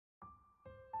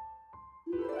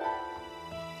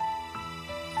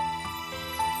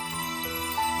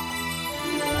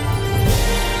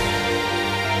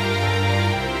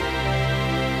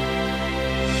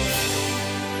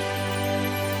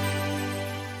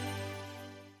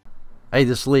Hey,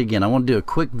 this is Lee again. I want to do a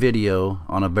quick video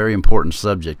on a very important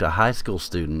subject. A high school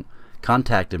student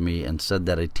contacted me and said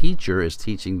that a teacher is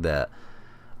teaching that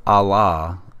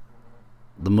Allah,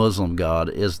 the Muslim God,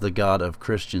 is the God of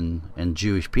Christian and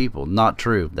Jewish people. Not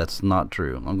true. That's not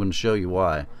true. I'm going to show you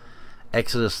why.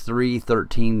 Exodus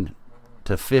 3:13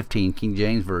 to 15, King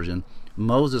James Version,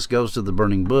 Moses goes to the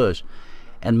burning bush,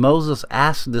 and Moses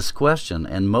asked this question,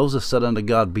 and Moses said unto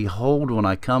God, Behold, when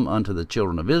I come unto the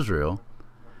children of Israel,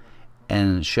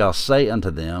 and shall say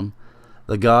unto them,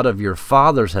 The God of your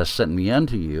fathers has sent me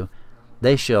unto you,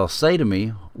 they shall say to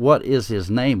me, What is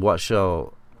his name? What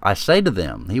shall I say to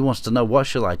them? He wants to know, what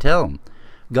shall I tell them?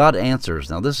 God answers.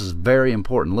 Now this is very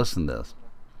important. Listen to this.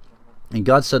 And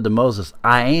God said to Moses,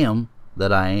 I am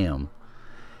that I am.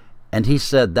 And he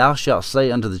said, Thou shalt say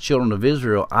unto the children of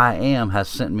Israel, I am has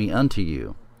sent me unto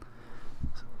you.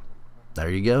 There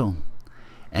you go.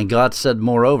 And God said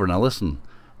moreover, now listen,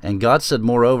 and God said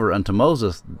moreover unto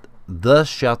Moses, Thus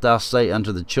shalt thou say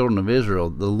unto the children of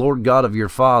Israel, The Lord God of your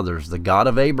fathers, the God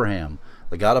of Abraham,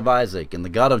 the God of Isaac, and the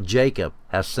God of Jacob,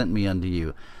 hath sent me unto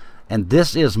you. And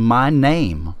this is my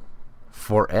name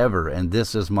forever, and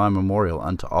this is my memorial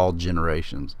unto all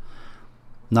generations.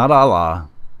 Not Allah,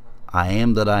 I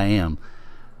am that I am.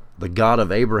 The God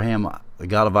of Abraham, the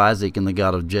God of Isaac, and the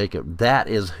God of Jacob. That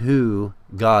is who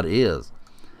God is.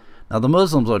 Now the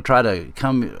Muslims will try to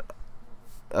come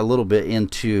a little bit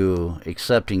into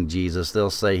accepting Jesus. They'll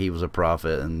say he was a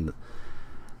prophet,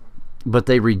 but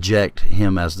they reject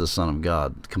him as the Son of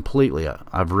God completely.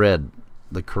 I've read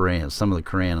the Quran, some of the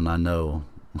Quran, and I know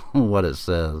what it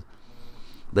says.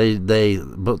 They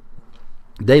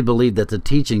believe that the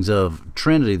teachings of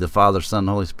Trinity, the Father, Son, and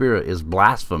Holy Spirit, is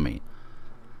blasphemy.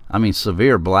 I mean,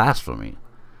 severe blasphemy.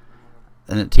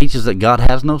 And it teaches that God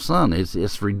has no son.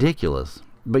 It's ridiculous.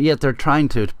 But yet they're trying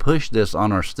to push this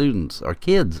on our students, our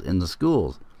kids in the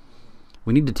schools.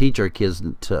 We need to teach our kids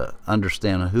to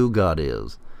understand who God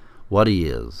is, what he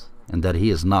is, and that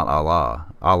he is not Allah.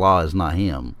 Allah is not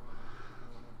him.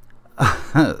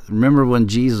 Remember when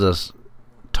Jesus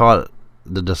taught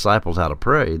the disciples how to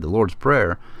pray, the Lord's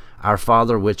Prayer, Our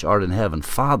Father which art in heaven.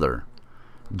 Father.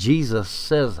 Jesus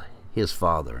says his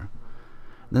Father.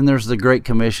 Then there's the Great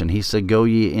Commission. He said, Go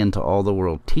ye into all the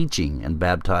world, teaching and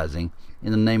baptizing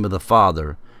in the name of the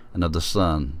Father, and of the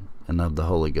Son, and of the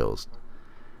Holy Ghost.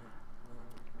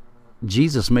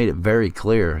 Jesus made it very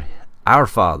clear. Our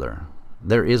Father,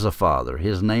 there is a Father.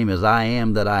 His name is I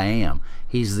am that I am.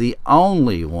 He's the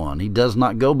only one. He does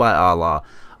not go by Allah.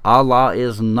 Allah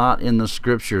is not in the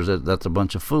scriptures. That's a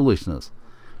bunch of foolishness.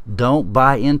 Don't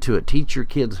buy into it. Teach your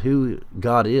kids who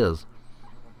God is.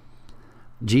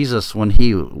 Jesus, when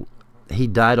he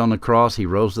died on the cross, he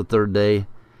rose the third day,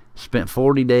 spent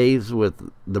 40 days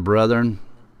with the brethren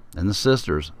and the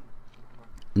sisters,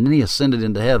 and then he ascended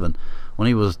into heaven. When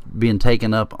he was being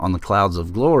taken up on the clouds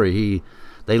of glory,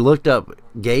 they looked up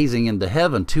gazing into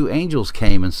heaven. Two angels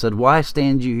came and said, Why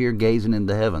stand you here gazing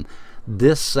into heaven?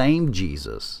 This same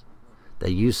Jesus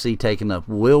that you see taken up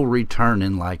will return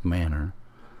in like manner.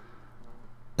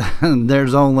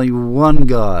 There's only one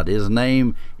God. His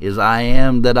name is I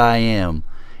am that I am.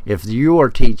 If you are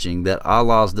teaching that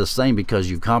Allah is the same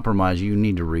because you've compromised, you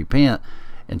need to repent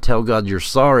and tell God you're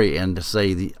sorry and to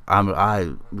say,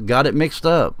 I got it mixed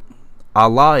up.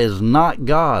 Allah is not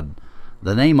God.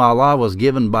 The name Allah was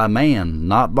given by man,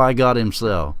 not by God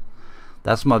himself.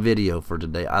 That's my video for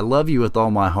today. I love you with all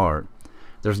my heart.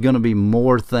 There's going to be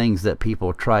more things that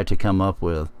people try to come up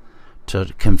with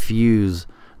to confuse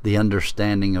the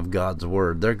understanding of God's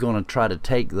Word. They're going to try to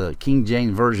take the King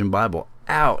James Version Bible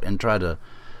out and try to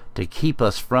keep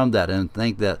us from that and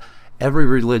think that every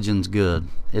religion's good.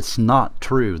 It's not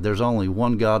true. There's only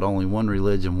one God, only one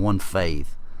religion, one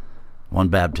faith, one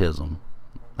baptism.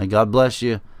 May God bless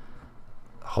you.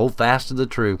 Hold fast to the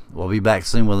truth. We'll be back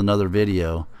soon with another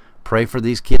video. Pray for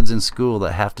these kids in school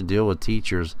that have to deal with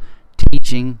teachers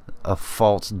teaching a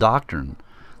false doctrine.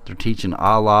 They're teaching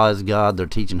Allah is God. They're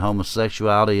teaching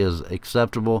homosexuality is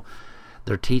acceptable.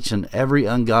 They're teaching every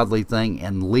ungodly thing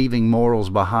and leaving morals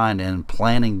behind and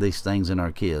planting these things in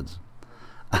our kids.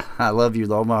 I love you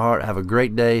with all my heart. Have a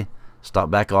great day.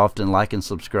 Stop back often, like and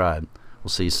subscribe. We'll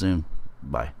see you soon.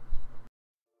 Bye.